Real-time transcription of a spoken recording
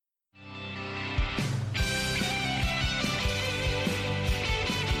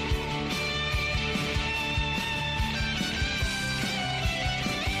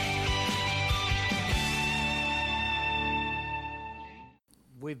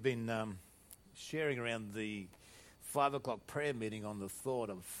We've been sharing around the 5 o'clock prayer meeting on the thought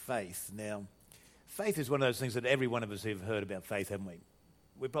of faith. Now, faith is one of those things that every one of us have heard about faith, haven't we?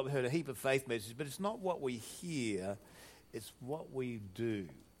 We've probably heard a heap of faith messages, but it's not what we hear, it's what we do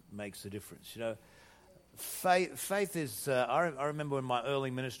makes a difference. You know, faith is, I remember in my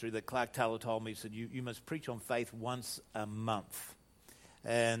early ministry that Clark Taylor told me, he said, you must preach on faith once a month.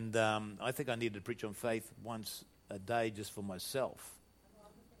 And I think I needed to preach on faith once a day just for myself.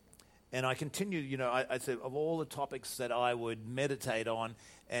 And I continued, I said, of all the topics that I would meditate on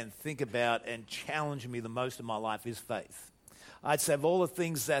and think about and challenge me the most in my life is faith. I'd say of all the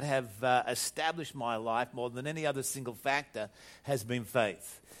things that have established my life more than any other single factor has been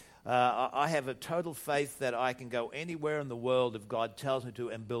faith. I have a total faith that I can go anywhere in the world if God tells me to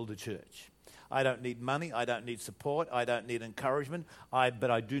and build a church. I don't need money, I don't need support, I don't need encouragement,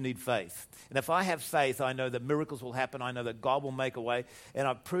 but I do need faith. And if I have faith, I know that miracles will happen, I know that God will make a way, and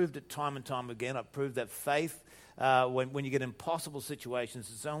I've proved it time and time again. I've proved that faith, when you get impossible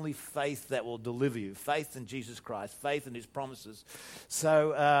situations, it's only faith that will deliver you. Faith in Jesus Christ, faith in His promises.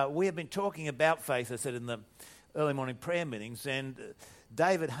 So we have been talking about faith, I said, in the early morning prayer meetings, and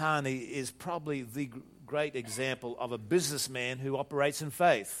David Harney is probably the great example of a businessman who operates in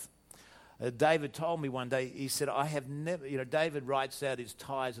faith. David told me one day, he said, I have never, David writes out his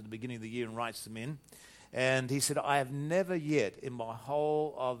tithes at the beginning of the year and writes them in. And he said, I have never yet in my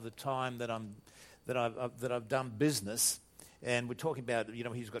whole of the time that I've done business, and we're talking about,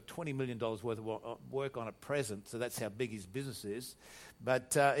 he's got $20 million worth of work on at present, so that's how big his business is.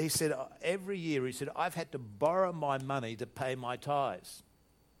 But he said, every year, he said, I've had to borrow my money to pay my tithes.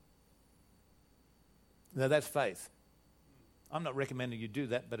 Now, that's faith. I'm not recommending you do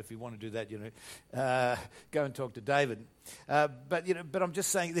that, but if you want to do that, go and talk to David. But I'm just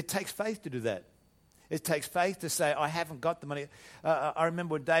saying it takes faith to do that. It takes faith to say, I haven't got the money. I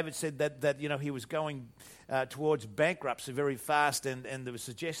remember when David said that he was going towards bankruptcy very fast, and there was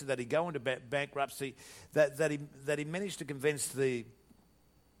suggested that he go into bankruptcy, that he managed to convince the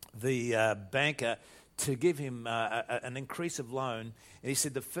banker to give him an increase of loan. And he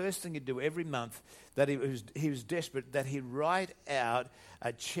said the first thing he'd do every month, that he was desperate, that he'd write out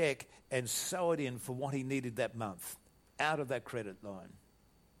a check and sew it in for what he needed that month out of that credit line.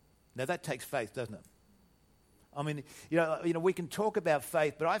 Now that takes faith, doesn't it? I mean, we can talk about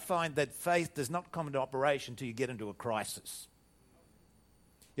faith, but I find that faith does not come into operation until you get into a crisis.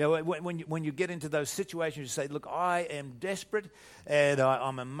 When you get into those situations, you say, look, I am desperate, and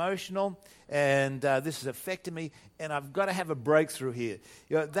I'm emotional, and this is affecting me, and I've got to have a breakthrough here.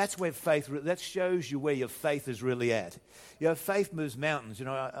 That's where faith, that shows you where your faith is really at. Faith moves mountains.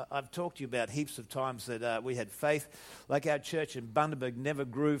 I've talked to you about heaps of times that we had faith. Like our church in Bundaberg never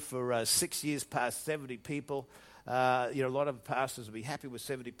grew for 6 years past 70 people. A lot of pastors would be happy with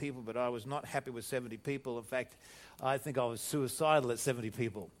 70 people, but I was not happy with 70 people. In fact, I think I was suicidal at 70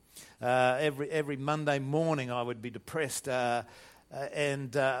 people. Every Monday morning I would be depressed.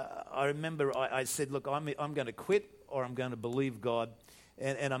 And I remember I said, look, I'm going to quit or I'm going to believe God.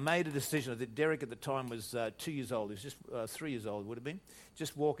 And I made a decision. I think Derek at the time was 2 years old. He was just 3 years old, would have been,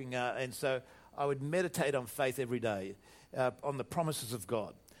 just walking. And so I would meditate on faith every day, on the promises of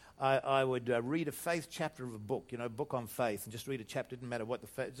God. I would read a faith chapter of a book, a book on faith, and just read a chapter. It didn't matter what the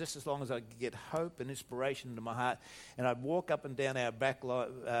faith, just as long as I could get hope and inspiration into my heart. And I'd walk up and down our back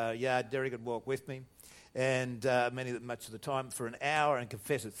yard. Derek would walk with me, and much of the time for an hour, and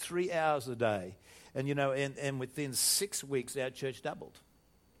confess it 3 hours a day. And and within 6 weeks, our church doubled.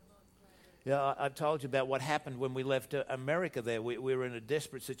 I've told you about what happened when we left America there. We were in a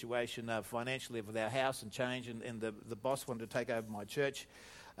desperate situation financially with our house and change, and the boss wanted to take over my church.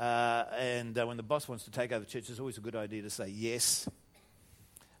 And when the boss wants to take over the church, it's always a good idea to say yes.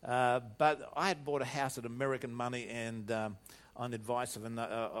 But I had bought a house at American money, and on advice of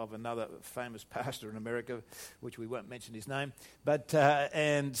another famous pastor in America, which we won't mention his name. But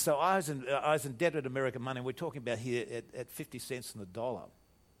and so I was in debt at American money. And we're talking about here at 50 cents on the dollar,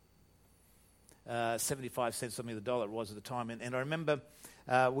 75 cents something the dollar it was at the time. And I remember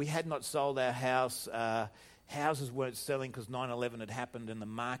we had not sold our house. Houses weren't selling because 9/11 had happened and the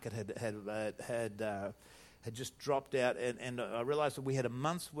market had just dropped out. And I realized that we had a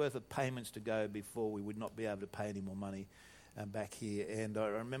month's worth of payments to go before we would not be able to pay any more money back here. And I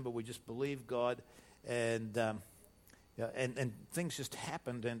remember we just believed God, and things just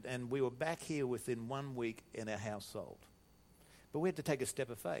happened. And we were back here within 1 week and our house sold. But we had to take a step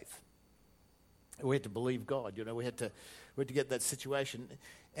of faith. We had to believe God. We had to get that situation.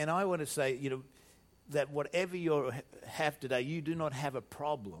 And I want to say, that whatever you have today, you do not have a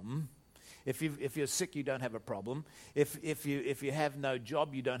problem If you're sick, you don't have a problem. If you have no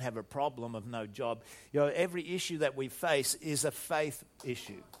job, you don't have a problem of no job. Every issue that we face is a faith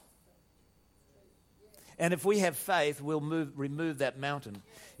issue. And if we have faith, we'll remove that mountain.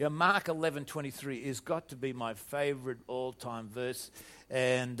 Mark 11:23 has got to be my favorite all-time verse.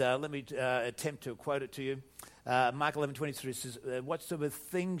 And let me attempt to quote it to you. Mark 11:23 says, whatsoever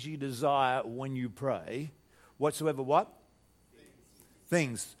things you desire when you pray, whatsoever what?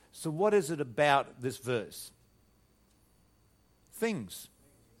 Things. So what is it about this verse? Things.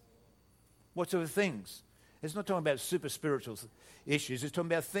 Whatsoever things. It's not talking about super spiritual issues. It's talking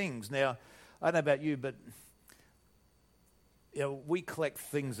about things. Now, I don't know about you, but we collect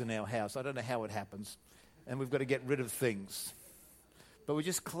things in our house. I don't know how it happens. And we've got to get rid of things. But we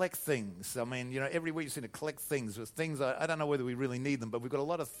just collect things. I mean, every week you seem to collect things. With things, I don't know whether we really need them, but we've got a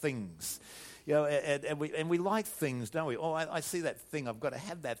lot of things. And we like things, don't we? Oh, I see that thing. I've got to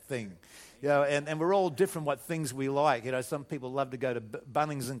have that thing. And we're all different what things we like. Some people love to go to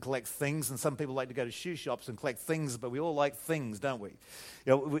Bunnings and collect things, and some people like to go to shoe shops and collect things, but we all like things, don't we?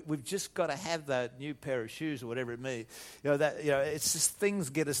 We've just got to have that new pair of shoes or whatever it may. It's just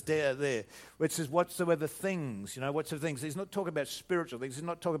things get us there. It says whatsoever things, whatsoever things. He's not talking about spiritual things. He's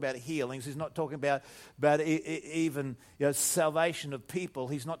not talking about healings. He's not talking about even salvation of people.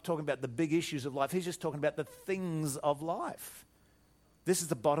 He's not talking about the big issues of life. He's just talking about the things of life. This is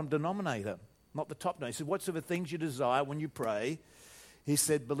the bottom denominator, not the top denominator. He said, whatsoever things you desire when you pray, he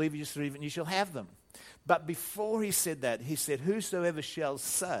said, believe you receive and you shall have them. But before he said that, he said, whoever shall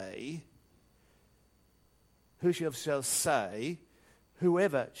say,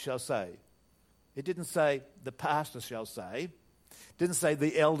 It didn't say the pastor shall say. It didn't say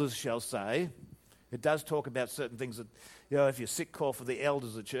the elders shall say. It does talk about certain things that, if you're sick, call for the elders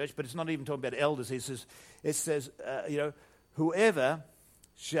of the church. But it's not even talking about elders. It says, whoever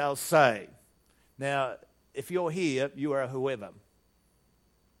shall say. Now, if you're here, you are a whoever.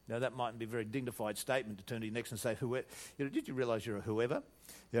 Now, that mightn't be a very dignified statement to turn to your next and say, whoever. Did you realize you're a whoever?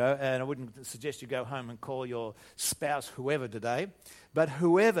 And I wouldn't suggest you go home and call your spouse whoever today. But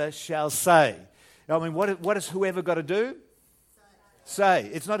whoever shall say. I mean, what has whoever got to do? Say.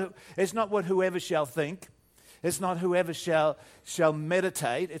 It's not what whoever shall think. It's not whoever shall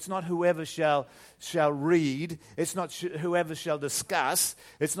meditate. It's not whoever shall read. It's not whoever shall discuss.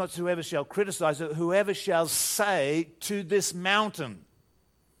 It's not whoever shall criticize. Whoever shall say to this mountain,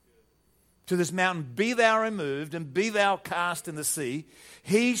 be thou removed and be thou cast in the sea,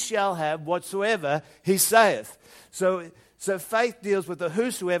 he shall have whatsoever he saith. So faith deals with the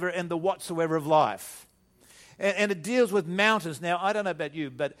whosoever and the whatsoever of life. And it deals with mountains. Now, I don't know about you,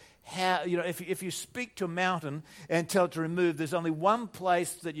 but how, if you speak to a mountain and tell it to remove, there's only one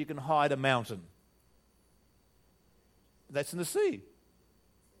place that you can hide a mountain. That's in the sea.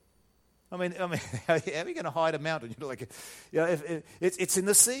 I mean, how are you going to hide a mountain? It's in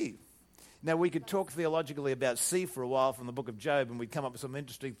the sea. Now, we could talk theologically about sea for a while from the book of Job, and we'd come up with some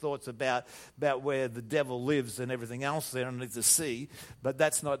interesting thoughts about where the devil lives and everything else there underneath the sea, but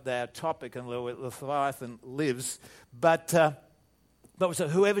that's not our topic and where Leviathan lives. But so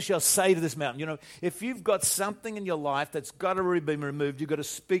whoever shall say to this mountain, if you've got something in your life that's got to be removed, you've got to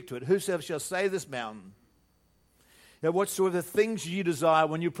speak to it. Whosoever shall say to this mountain, whatsoever things you desire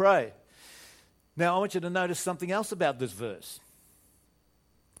when you pray. Now, I want you to notice something else about this verse.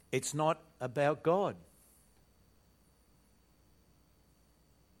 It's not about God.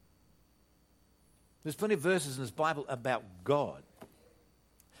 There's plenty of verses in this Bible about God.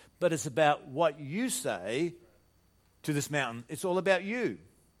 But it's about what you say to this mountain. It's all about you.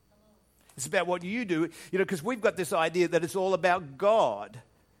 It's about what you do. Because we've got this idea that it's all about God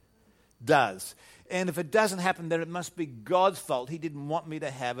does. And if it doesn't happen, then it must be God's fault. He didn't want me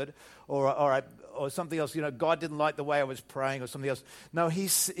to have it, or something else. God didn't like the way I was praying, or something else. No, he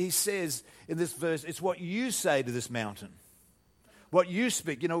says in this verse, it's what you say to this mountain, what you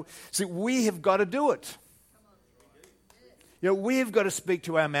speak. See, we have got to do it. We've got to speak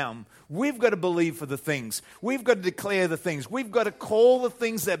to our mountain. We've got to believe for the things. We've got to declare the things. We've got to call the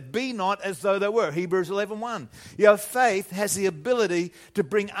things that be not as though they were. Hebrews 11:1. Faith has the ability to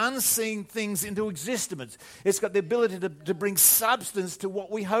bring unseen things into existence. It's got the ability to bring substance to what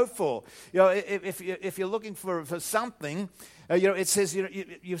we hope for. If you're looking for something, it says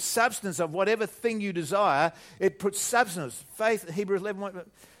your substance of whatever thing you desire, it puts substance. Faith, Hebrews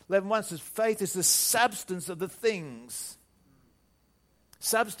 11:1 says, faith is the substance of the things.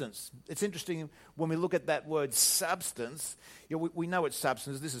 Substance. It's interesting when we look at that word substance. We know it's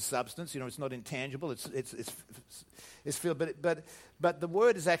substance. This is substance. It's not intangible. It's feel. But the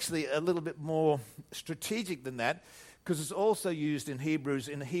word is actually a little bit more strategic than that, because it's also used in Hebrews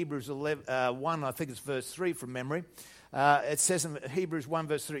 11, 1, I think it's verse 3 from memory. It says in Hebrews 1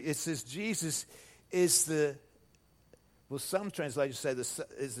 verse 3, it says Jesus is some translations say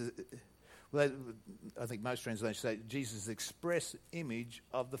I think most translations say Jesus is the express image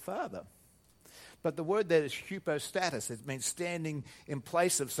of the Father. But the word there is hypostatus. It means standing in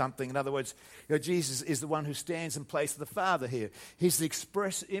place of something. In other words, Jesus is the one who stands in place of the Father here. He's the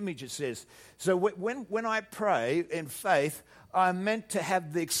express image, it says. So when I pray in faith, I'm meant to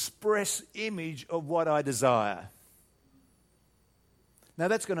have the express image of what I desire. Now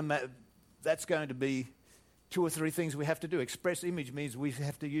that's going to be 2 or 3 things we have to do. Express image means we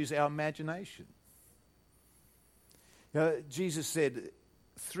have to use our imagination. Jesus said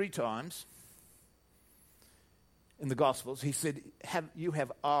 3 times in the Gospels, he said, you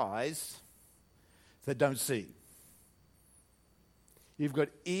have eyes that don't see. You've got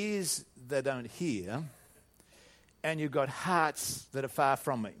ears that don't hear, and you've got hearts that are far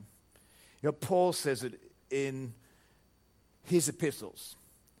from me. Paul says it in his epistles.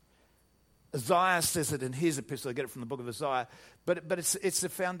 Isaiah says it in his epistle. I get it from the book of Isaiah. But it's the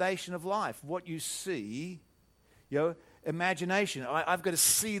foundation of life. What you see, imagination. I've got to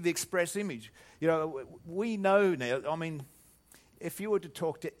see the express image. We know now, if you were to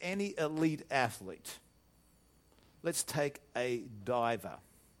talk to any elite athlete, let's take a diver.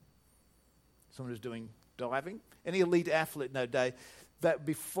 Someone who's doing diving. Any elite athlete nowadays, that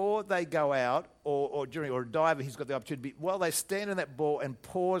before they go out, or a diver, he's got the opportunity, while they stand in that ball and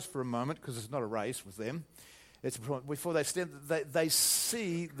pause for a moment, because it's not a race with them, before they stand, they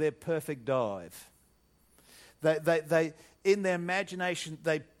see their perfect dive. They in their imagination,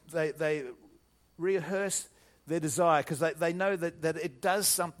 they rehearse their desire, because they know that it does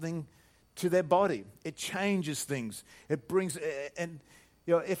something to their body. It changes things. It brings,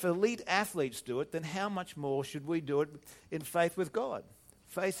 if elite athletes do it, then how much more should we do it in faith with God?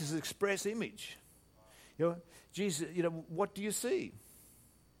 Faith is an express image. Jesus, what do you see?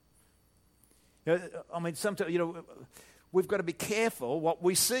 Sometimes, we've got to be careful what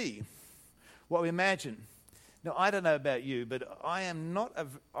we see, what we imagine. Now, I don't know about you, but I am not,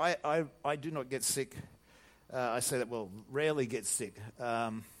 I do not get sick. I say that, rarely get sick.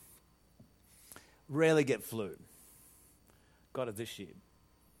 Rarely get flu. Got it this year.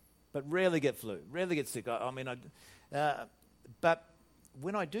 But rarely get flu, rarely get sick. But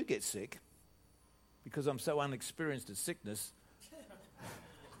when I do get sick, because I'm so unexperienced at sickness,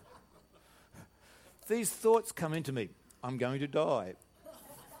 these thoughts come into me. I'm going to die.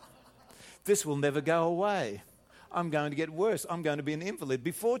 This will never go away. I'm going to get worse. I'm going to be an invalid.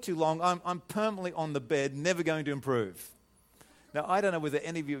 Before too long, I'm permanently on the bed, never going to improve. Now, I don't know whether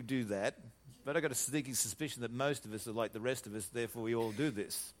any of you do that, but I've got a sneaky suspicion that most of us are like the rest of us, therefore we all do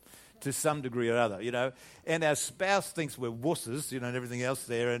this to some degree or other, And our spouse thinks we're wusses, and everything else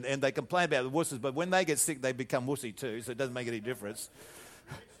there, and they complain about the wusses, but when they get sick, they become wussy too, so it doesn't make any difference.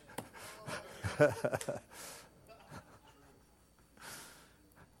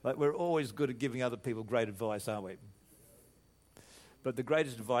 Like, we're always good at giving other people great advice, aren't we? But the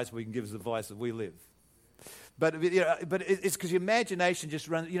greatest advice we can give is the advice that we live. But it's because your imagination just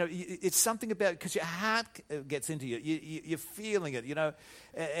runs. It's something about, because your heart gets into you. You're feeling it.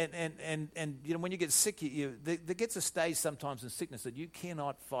 And when you get sick, there gets a stage sometimes in sickness that you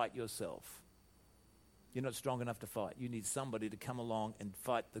cannot fight yourself. You're not strong enough to fight. You need somebody to come along and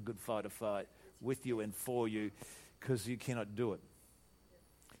fight the good fight of fight with you and for you, because you cannot do it.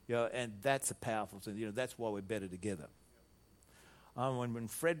 And that's a powerful thing. That's why we're better together. When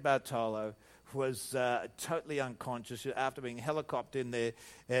Fred Bartolo was totally unconscious after being helicoptered in there,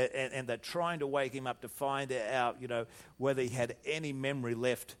 and they're trying to wake him up to find out, whether he had any memory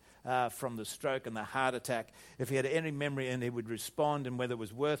left from the stroke and the heart attack. If he had any memory, and he would respond, and whether it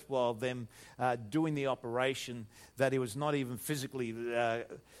was worthwhile them doing the operation, that he was not even physically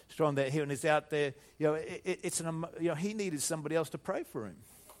strong. That he is out there, he needed somebody else to pray for him.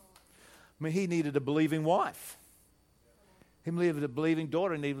 He needed a believing wife. He needed a believing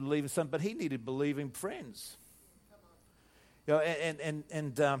daughter, and needed a believing son, but he needed believing friends.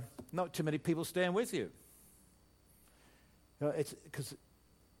 And not too many people stand with you. It's because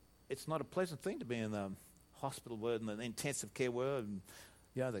it's not a pleasant thing to be in the hospital ward and the intensive care ward, and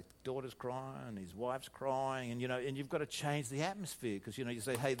the daughter's crying, his wife's crying, and and you've got to change the atmosphere, because you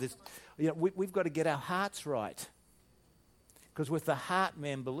say, hey, this, we've got to get our hearts right, because with the heart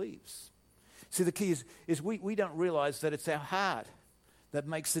man believes. See, the key is we don't realize that it's our heart that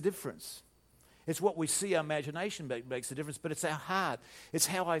makes the difference. It's what we see, our imagination makes the difference, but it's our heart. It's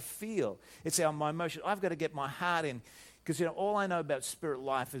how I feel. It's my emotion. I've got to get my heart in, because all I know about spirit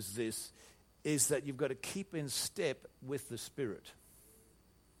life is this, is that you've got to keep in step with the Spirit.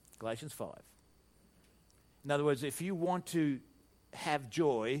 Galatians 5. In other words, if you want to have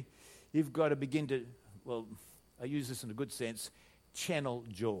joy, you've got to begin to, well, I use this in a good sense, channel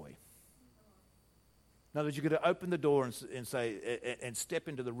joy. In other words, you've got to open the door and say, and step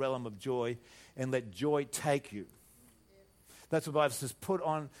into the realm of joy and let joy take you. That's what the Bible says, put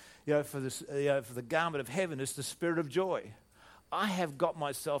on, for the garment of heaviness, the spirit of joy. I have got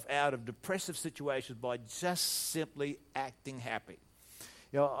myself out of depressive situations by just simply acting happy.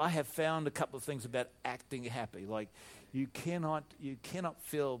 I have found a couple of things about acting happy. Like, you cannot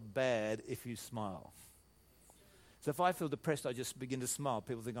feel bad if you smile. So if I feel depressed, I just begin to smile.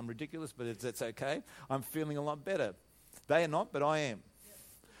 People think I'm ridiculous, but that's okay. I'm feeling a lot better. They are not, but I am.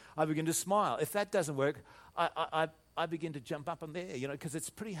 I begin to smile. If that doesn't work, I begin to jump up in there, because it's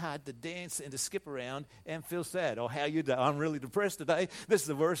pretty hard to dance and to skip around and feel sad. Or how you do? I'm really depressed today. This is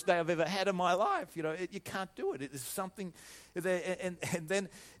the worst day I've ever had in my life. You can't do it. It's something there. And then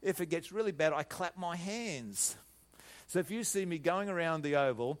if it gets really bad, I clap my hands. So if you see me going around the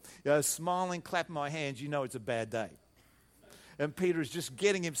oval, smiling, clapping my hands, you know it's a bad day. And Peter is just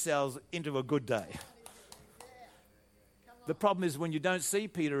getting himself into a good day. The problem is when you don't see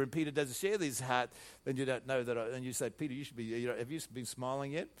Peter and Peter doesn't share his heart, then you don't know that. And you say, Peter, you should be. Have you been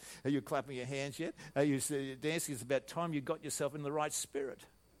smiling yet? Are you clapping your hands yet? Are you dancing? It's about time you got yourself in the right spirit.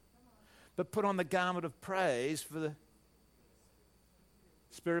 But put on the garment of praise for the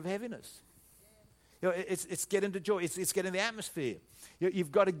spirit of heaviness. It's get into joy. It's get in the atmosphere.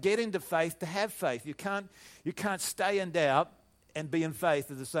 You've got to get into faith to have faith. You can't stay in doubt and be in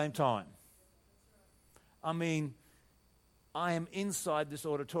faith at the same time. I mean, I am inside this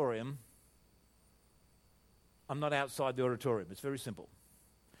auditorium. I'm not outside the auditorium. It's very simple.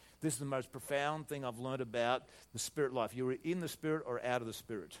 This is the most profound thing I've learned about the spirit life. You're in the spirit or out of the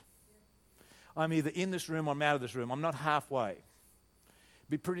spirit. I'm either in this room or I'm out of this room. I'm not halfway. It'd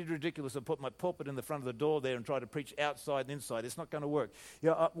be pretty ridiculous to put my pulpit in the front of the door there and try to preach outside and inside. It's not going to work.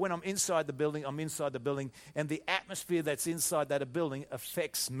 When I'm inside the building, I'm inside the building, and the atmosphere that's inside that building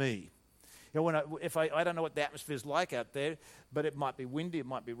affects me. I don't know what the atmosphere is like out there, but it might be windy, it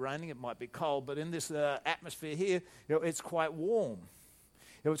might be raining, it might be cold. But in this atmosphere here, it's quite warm.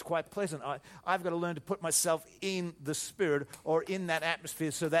 It's quite pleasant. I've got to learn to put myself in the spirit or in that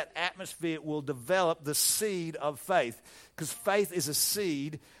atmosphere so that atmosphere will develop the seed of faith. Because faith is a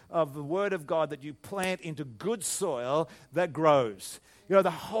seed of the Word of God that you plant into good soil that grows. The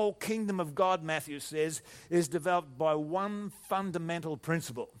whole kingdom of God, Matthew says, is developed by one fundamental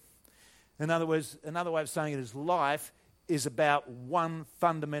principle. In other words, another way of saying it is life is about one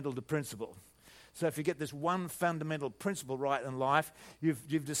fundamental principle. So if you get this one fundamental principle right in life,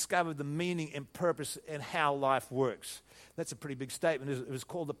 you've discovered the meaning and purpose and how life works. That's a pretty big statement. It was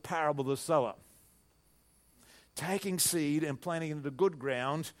called the parable of the sower. Taking seed and planting it into good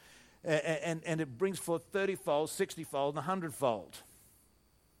ground, and it brings forth 30-fold, 60-fold, and 100-fold.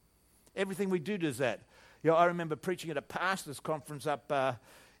 Everything we do does that. I remember preaching at a pastor's conference up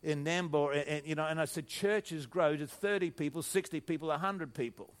in Nambour, and I said churches grow to 30 people, 60 people, 100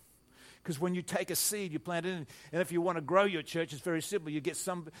 people. Because when you take a seed, you plant it in. And if you want to grow your church, it's very simple. You get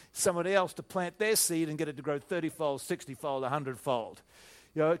somebody else to plant their seed and get it to grow 30-fold, 60-fold, 100-fold.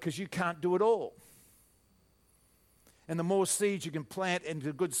 Because you can't do it all. And the more seeds you can plant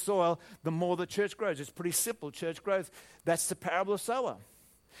into good soil, the more the church grows. It's pretty simple, church growth. That's the parable of sower.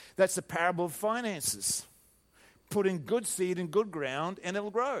 That's the parable of finances. Put in good seed in good ground, and it'll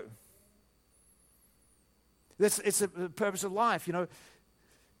grow. It's the purpose of life,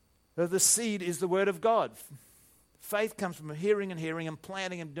 The seed is the word of God. Faith comes from hearing and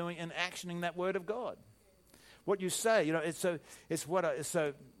planting and doing and actioning that word of God. What you say, we're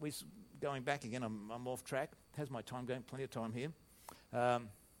going back again. I'm off track. How's my time going? Plenty of time here.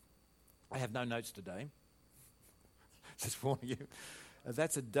 I have no notes today. Just warning you.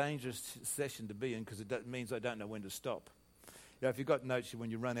 That's a dangerous session to be in because it means I don't know when to stop. If you've got notes, when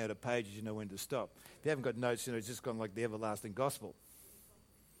you run out of pages, you know when to stop. If you haven't got notes, it's just gone like the everlasting gospel.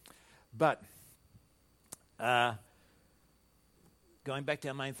 But going back to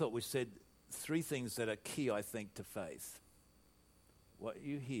our main thought, we said three things that are key, I think, to faith. What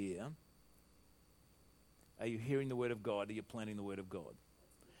you hear, are you hearing the word of God? Are you planting the word of God?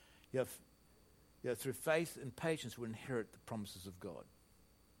 Through faith and patience, we inherit the promises of God.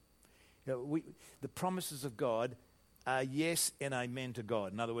 The promises of God are yes and amen to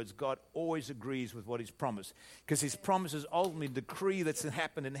God. In other words, God always agrees with what He's promised because His promises ultimately decree that's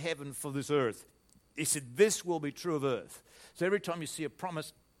happened in heaven for this earth. He said, this will be true of earth. So every time you see a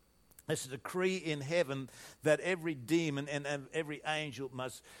promise It's a decree in heaven that every demon and every angel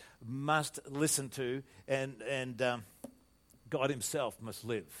must listen to, and God himself must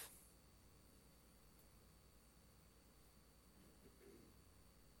live.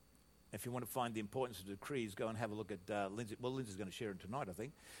 If you want to find the importance of decrees, go and have a look at Lindsay. Well, Lindsay's going to share it tonight, I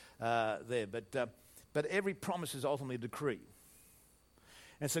think, there. But every promise is ultimately a decree.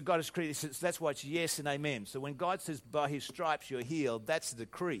 And so God has created, that's why it's yes and amen. So when God says, by his stripes you're healed, that's a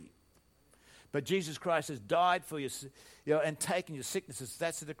decree. But Jesus Christ has died for you, and taken your sicknesses,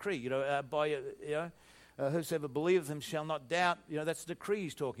 that's a decree. Whosoever believeth him shall not doubt, that's the decree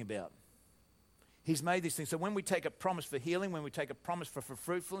he's talking about. He's made these things. So when we take a promise for healing, when we take a promise for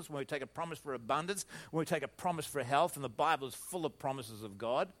fruitfulness, when we take a promise for abundance, when we take a promise for health, and the Bible is full of promises of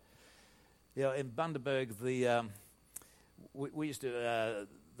God. In Bundaberg, we used to,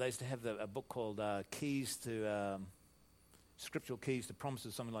 they used to have a book called Keys to, Scriptural Keys to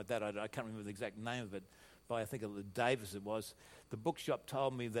Promises, something like that. I can't remember the exact name of it, by I think Davis it was. The bookshop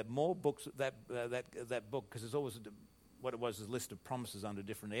told me that more books, that book, because there's always what it was is a list of promises under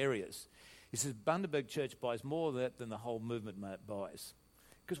different areas. He says Bundaberg Church buys more of that than the whole movement buys,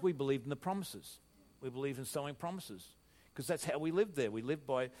 because we believed in the promises. We believe in sowing promises, because that's how we lived there. We lived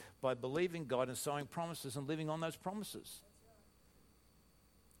by believing God and sowing promises and living on those promises.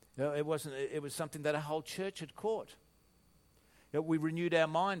 It was something that a whole church had caught. We renewed our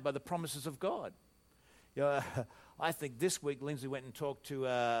mind by the promises of God. I think this week Lindsay went and talked to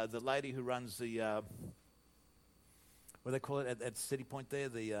the lady who runs the what do they call it at City Point there,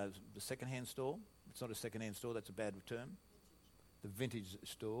 the second-hand store. It's not a second-hand store, that's a bad term. The vintage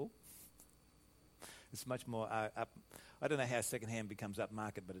store. It's much more up. I don't know how second-hand becomes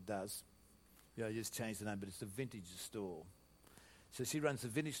upmarket, but it does. You just change the name, but it's a vintage store. So she runs the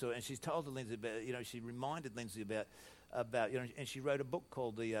vintage store, and she's told Lindsay about, she reminded Lindsay about, and she wrote a book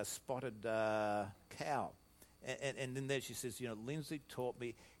called The Spotted Cow. And in there she says, Lindsay taught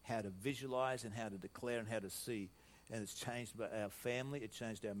me how to visualize and how to declare and how to see. And it's changed our family, it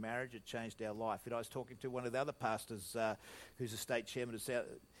changed our marriage, it changed our life. I was talking to one of the other pastors who's a state chairman of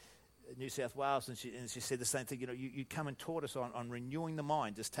New South Wales, and she said the same thing. You come and taught us on renewing the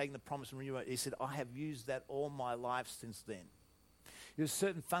mind, just taking the promise and renewing it. He said, I have used that all my life since then. There's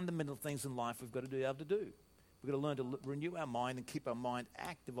certain fundamental things in life we've got to be able to do. We've got to learn to renew our mind and keep our mind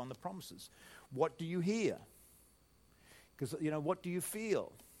active on the promises. What do you hear? Because, what do you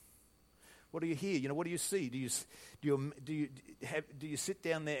feel? What do you hear? What do you see? Do you sit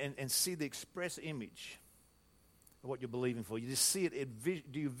down there and see the express image of what you're believing for? You just see it.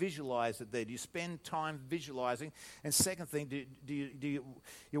 Do you visualize it there? Do you spend time visualizing? And second thing,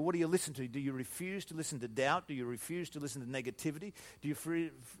 what do you listen to? Do you refuse to listen to doubt? Do you refuse to listen to negativity? Do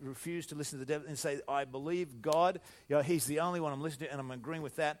you refuse to listen to the devil and say, I believe God, he's the only one I'm listening to, and I'm agreeing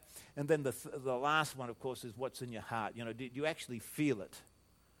with that? And then the last one, of course, is what's in your heart. Do you actually feel it?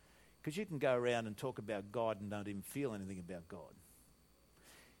 Because you can go around and talk about God and don't even feel anything about God.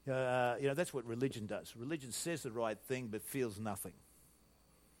 That's what religion does. Religion says the right thing but feels nothing.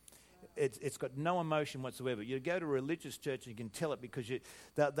 It's got no emotion whatsoever. You go to a religious church and you can tell it because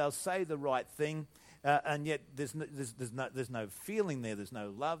they'll say the right thing, and yet there's no feeling there. There's no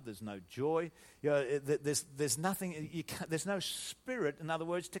love. There's no joy. There's nothing. There's no spirit, in other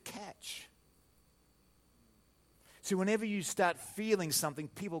words, to catch. See, whenever you start feeling something,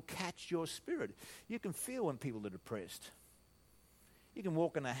 people catch your spirit. You can feel when people are depressed. You can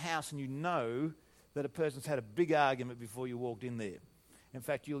walk in a house and you know that a person's had a big argument before you walked in there. In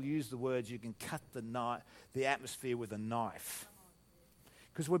fact, you'll use the words, you can cut the atmosphere with a knife.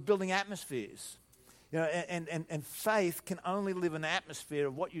 Because we're building atmospheres. And faith can only live in an atmosphere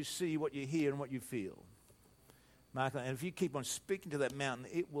of what you see, what you hear, and what you feel. Mark, and if you keep on speaking to that mountain,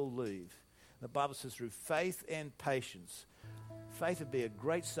 it will leave. The Bible says through faith and patience. Faith would be a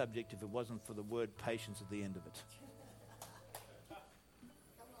great subject if it wasn't for the word patience at the end of it.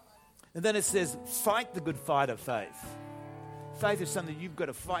 And then it says, fight the good fight of faith. Faith is something you've got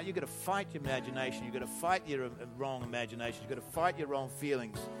to fight. You've got to fight your imagination. You've got to fight your wrong imagination. You've got to fight your wrong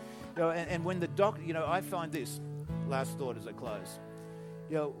feelings. And when the doctor, I find this, last thought as I close.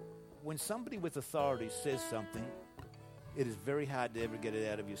 When somebody with authority says something, it is very hard to ever get it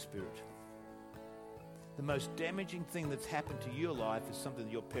out of your spirit. The most damaging thing that's happened to your life is something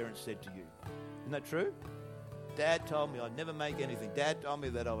that your parents said to you. Isn't that true? Dad told me I'd never make anything. Dad told me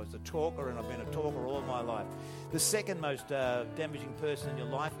that I was a talker, and I've been a talker all my life. The second most damaging person in your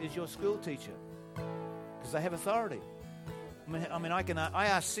life is your school teacher, because they have authority. I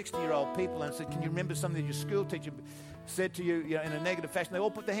ask 60-year-old people and said, can you remember something that your school teacher said to you, in a negative fashion? They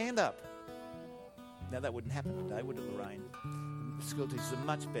all put their hand up. Now, that wouldn't happen today, would it, Lorraine? The school teachers are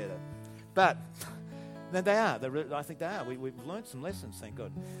much better. But no, they are. I think they are. We've learned some lessons, thank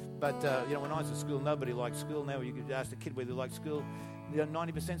God. But, when I was at school, nobody liked school. Now you could ask a kid whether they like school.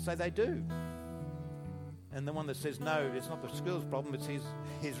 90% say they do. And the one that says no, it's not the school's problem, it's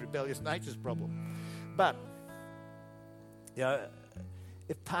his rebellious nature's problem. But,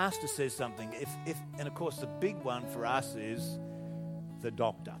 if pastor says something, and of course the big one for us is the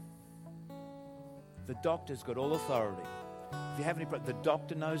doctor. The doctor's got all authority. If you have any problems, the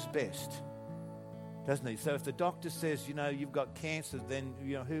doctor knows best, doesn't he? So if the doctor says, you've got cancer, then,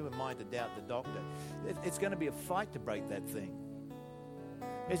 who am I to doubt the doctor? It's going to be a fight to break that thing.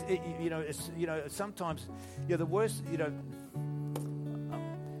 Sometimes, the worst,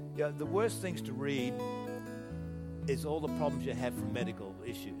 the worst things to read is all the problems you have from medical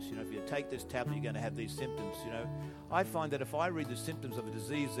issues. If you take this tablet, you're going to have these symptoms. I find that if I read the symptoms of a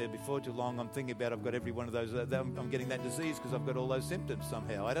disease there before too long, I'm thinking about I've got every one of those. I'm getting that disease because I've got all those symptoms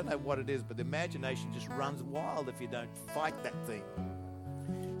somehow. I don't know what it is, but the imagination just runs wild if you don't fight that thing.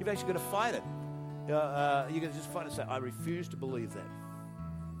 You've actually got to fight it. You're going to just fight it and say, I refuse to believe that.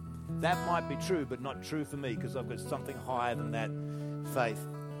 That might be true, but not true for me because I've got something higher than that faith.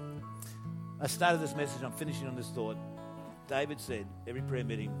 I started this message, I'm finishing on this thought. David said, every prayer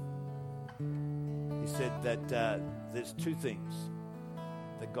meeting, he said that there's two things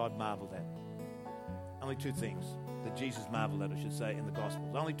that God marveled at. Only two things that Jesus marveled at, I should say, in the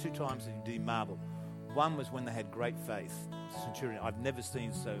Gospels. Only two times did he marvel. One was when they had great faith. Centurion, I've never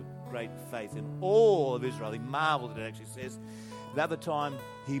seen so great faith in all of Israel. He marveled, it actually says. The other time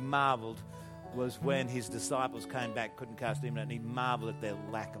he marveled was when his disciples came back, couldn't cast demon out, and he marveled at their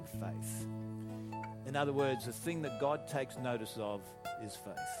lack of faith. In other words, the thing that God takes notice of is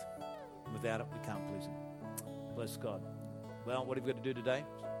faith. Without it, we can't please him. Bless God. Well, what have we got to do today?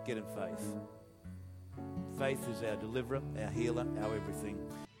 Get in faith. Faith is our deliverer, our healer, our everything.